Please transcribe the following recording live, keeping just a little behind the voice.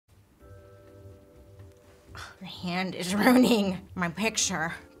Your hand is ruining my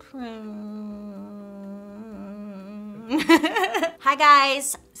picture. Hi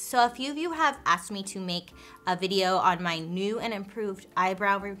guys! So a few of you have asked me to make a video on my new and improved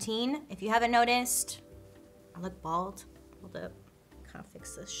eyebrow routine. If you haven't noticed, I look bald. Hold up. Kind of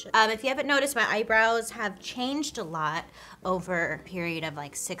fix this shit. If you haven't noticed, my eyebrows have changed a lot over a period of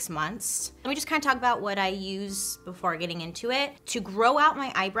like 6 months. Let me just kind of talk about what I use before getting into it. To grow out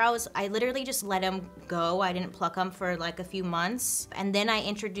my eyebrows, I literally just let them go. I didn't pluck them for like a few months. And then I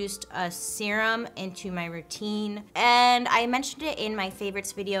introduced a serum into my routine. And I mentioned it in my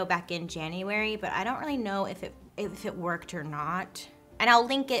favorites video back in January, but I don't really know if it worked or not. And I'll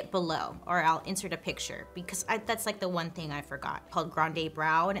link it below, or I'll insert a picture, because that's like the one thing I forgot, called Grande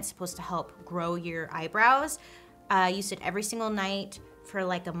Brow, and it's supposed to help grow your eyebrows. I used it every single night for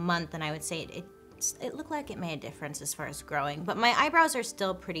like a month, and I would say it looked like it made a difference as far as growing, but my eyebrows are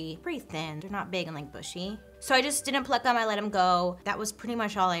still pretty thin. They're not big and like bushy. So I just didn't pluck them, I let them go. That was pretty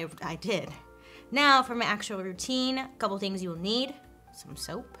much all I did. Now for my actual routine, a couple things you will need: some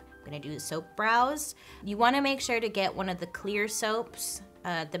soap. I'm gonna do the soap brows. You wanna make sure to get one of the clear soaps.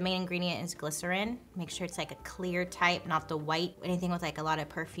 The main ingredient is glycerin. Make sure it's like a clear type, not the white. Anything with like a lot of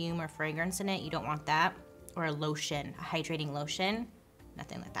perfume or fragrance in it, you don't want that. Or a lotion, a hydrating lotion.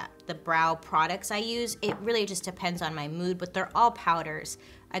 Nothing like that. The brow products I use, it really just depends on my mood, but they're all powders.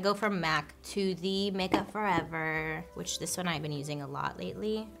 I go from MAC to the Makeup Forever, which this one I've been using a lot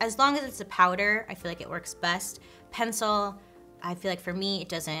lately. As long as it's a powder, I feel like it works best. Pencil, I feel like for me, it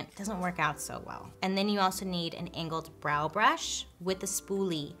doesn't work out so well. And then you also need an angled brow brush with a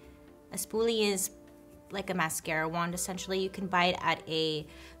spoolie. A spoolie is like a mascara wand, essentially. You can buy it at a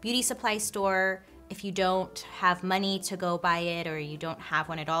beauty supply store. If you don't have money to go buy it, or you don't have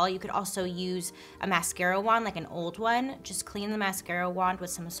one at all, you could also use a mascara wand, like an old one. Just clean the mascara wand with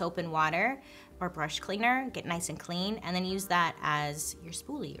some soap and water or brush cleaner, get nice and clean, and then use that as your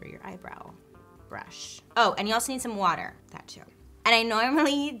spoolie or your eyebrow brush. Oh, and you also need some water, that too. And I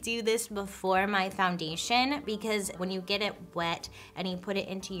normally do this before my foundation, because when you get it wet and you put it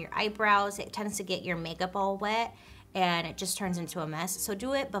into your eyebrows, it tends to get your makeup all wet and it just turns into a mess. So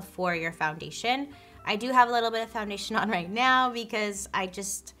do it before your foundation. I do have a little bit of foundation on right now because I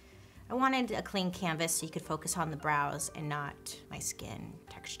wanted a clean canvas so you could focus on the brows and not my skin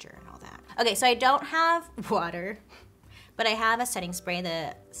texture and all that. Okay, so I don't have water, but I have a setting spray,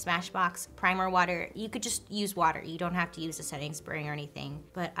 the Smashbox Primer Water. You could just use water. You don't have to use a setting spray or anything.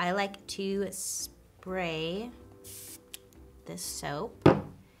 But I like to spray this soap,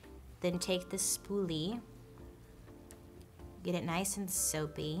 then take this spoolie, get it nice and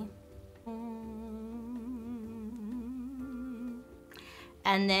soapy.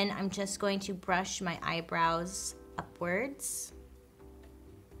 And then I'm just going to brush my eyebrows upwards.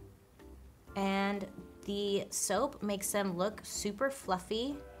 And the soap makes them look super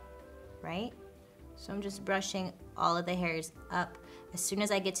fluffy, right? So I'm just brushing all of the hairs up. As soon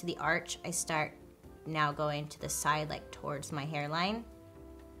as I get to the arch, I start now going to the side, like towards my hairline.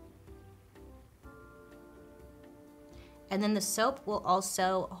 And then the soap will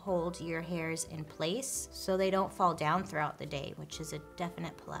also hold your hairs in place so they don't fall down throughout the day, which is a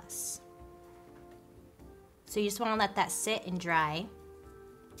definite plus. So you just wanna let that sit and dry.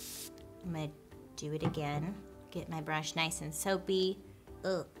 I'm gonna do it again. Get my brush nice and soapy,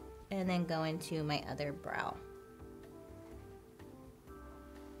 and then go into my other brow.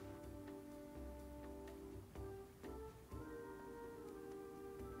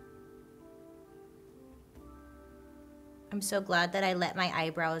 I'm so glad that I let my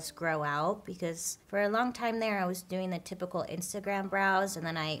eyebrows grow out, because for a long time there I was doing the typical Instagram brows, and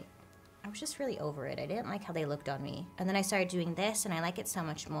then I was just really over it. I didn't like how they looked on me. And then I started doing this and I like it so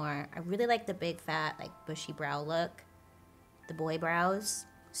much more. I really like the big fat, like bushy brow look, the boy brows.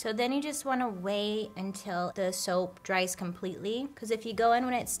 So then you just wanna wait until the soap dries completely, because if you go in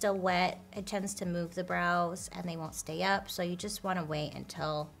when it's still wet, it tends to move the brows and they won't stay up. So you just wanna wait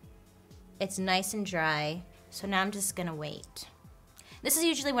until it's nice and dry. So now I'm just gonna wait. This is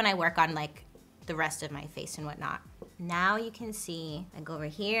usually when I work on like the rest of my face and whatnot. Now you can see, I go over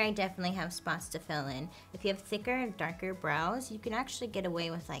here, I definitely have spots to fill in. If you have thicker and darker brows, you can actually get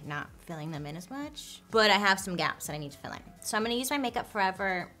away with like not filling them in as much. But I have some gaps that I need to fill in. So I'm gonna use my Makeup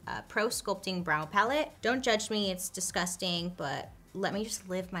Forever Pro Sculpting Brow Palette. Don't judge me, it's disgusting, but let me just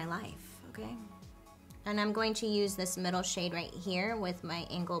live my life, okay? And I'm going to use this middle shade right here with my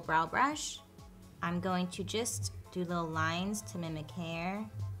angled brow brush. I'm going to just do little lines to mimic hair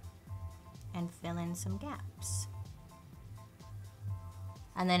and fill in some gaps.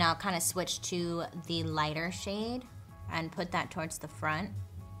 And then I'll kind of switch to the lighter shade and put that towards the front.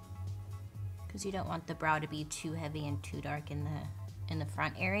 because you don't want the brow to be too heavy and too dark in the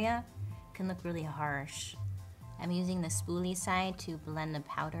front area. It can look really harsh. I'm using the spoolie side to blend the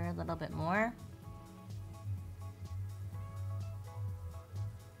powder a little bit more.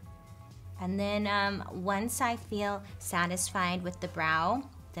 And then once I feel satisfied with the brow,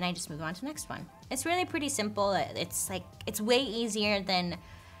 then I just move on to the next one. It's really pretty simple. It's way easier than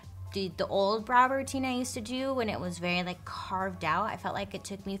the old brow routine I used to do when it was very like carved out. I felt like it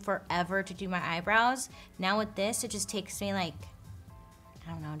took me forever to do my eyebrows. Now with this, it just takes me like,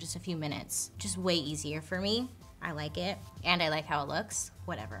 I don't know, just a few minutes. Just way easier for me. I like it, and I like how it looks.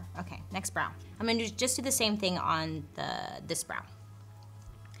 Whatever. Okay, next brow. I'm gonna just do the same thing on this brow.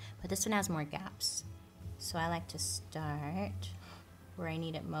 But this one has more gaps. So I like to start where I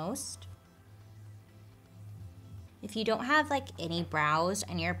need it most. If you don't have like any brows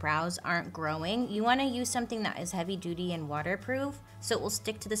and your brows aren't growing, you wanna use something that is heavy duty and waterproof so it will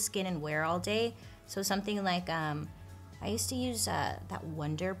stick to the skin and wear all day. So something like, I used to use that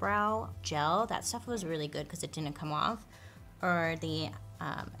Wonder Brow gel. That stuff was really good because it didn't come off. Or the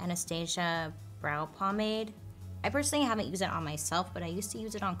Anastasia brow pomade. I personally haven't used it on myself, but I used to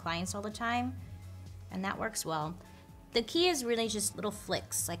use it on clients all the time, and that works well. The key is really just little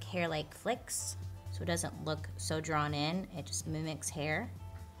flicks, like hair-like flicks, so it doesn't look so drawn in. It just mimics hair.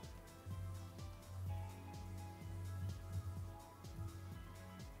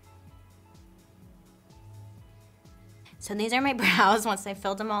 So these are my brows once I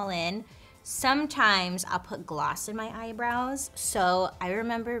filled them all in. Sometimes I'll put gloss in my eyebrows. So I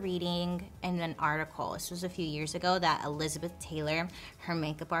remember reading in an article, this was a few years ago, that Elizabeth Taylor, her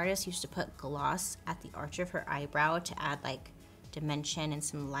makeup artist, used to put gloss at the arch of her eyebrow to add like dimension and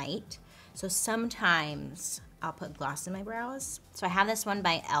some light. So sometimes I'll put gloss in my brows. So I have this one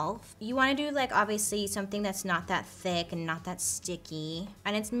by e.l.f. You want to do like obviously something that's not that thick and not that sticky.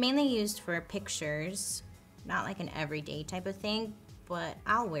 And it's mainly used for pictures, not like an everyday type of thing. But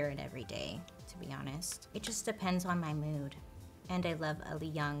I'll wear it every day, to be honest. It just depends on my mood. And I love a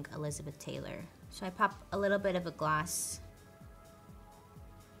young Elizabeth Taylor. So I pop a little bit of a gloss.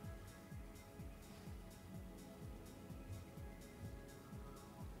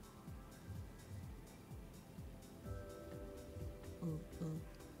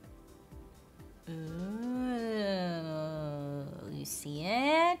 Ooh, you see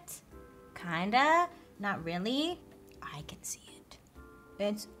it? Kinda, not really. I can see it.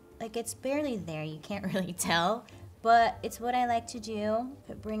 It's barely there, you can't really tell, but it's what I like to do.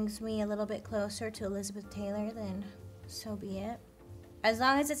 If it brings me a little bit closer to Elizabeth Taylor, then so be it. As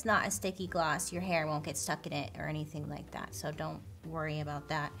long as it's not a sticky gloss, your hair won't get stuck in it or anything like that, so don't worry about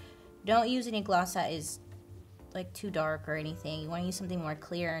that. Don't use any gloss that is like too dark or anything. You want to use something more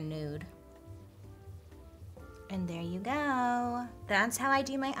clear and nude. And there you go. That's how I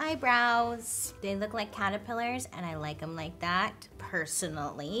do my eyebrows. They look like caterpillars and I like them like that,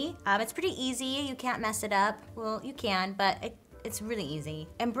 personally. It's pretty easy, you can't mess it up. Well, you can, but it's really easy.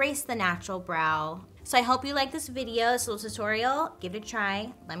 Embrace the natural brow. So I hope you like this video, this little tutorial. Give it a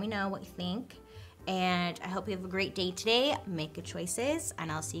try, let me know what you think. And I hope you have a great day today. Make good choices, and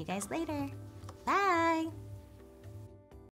I'll see you guys later.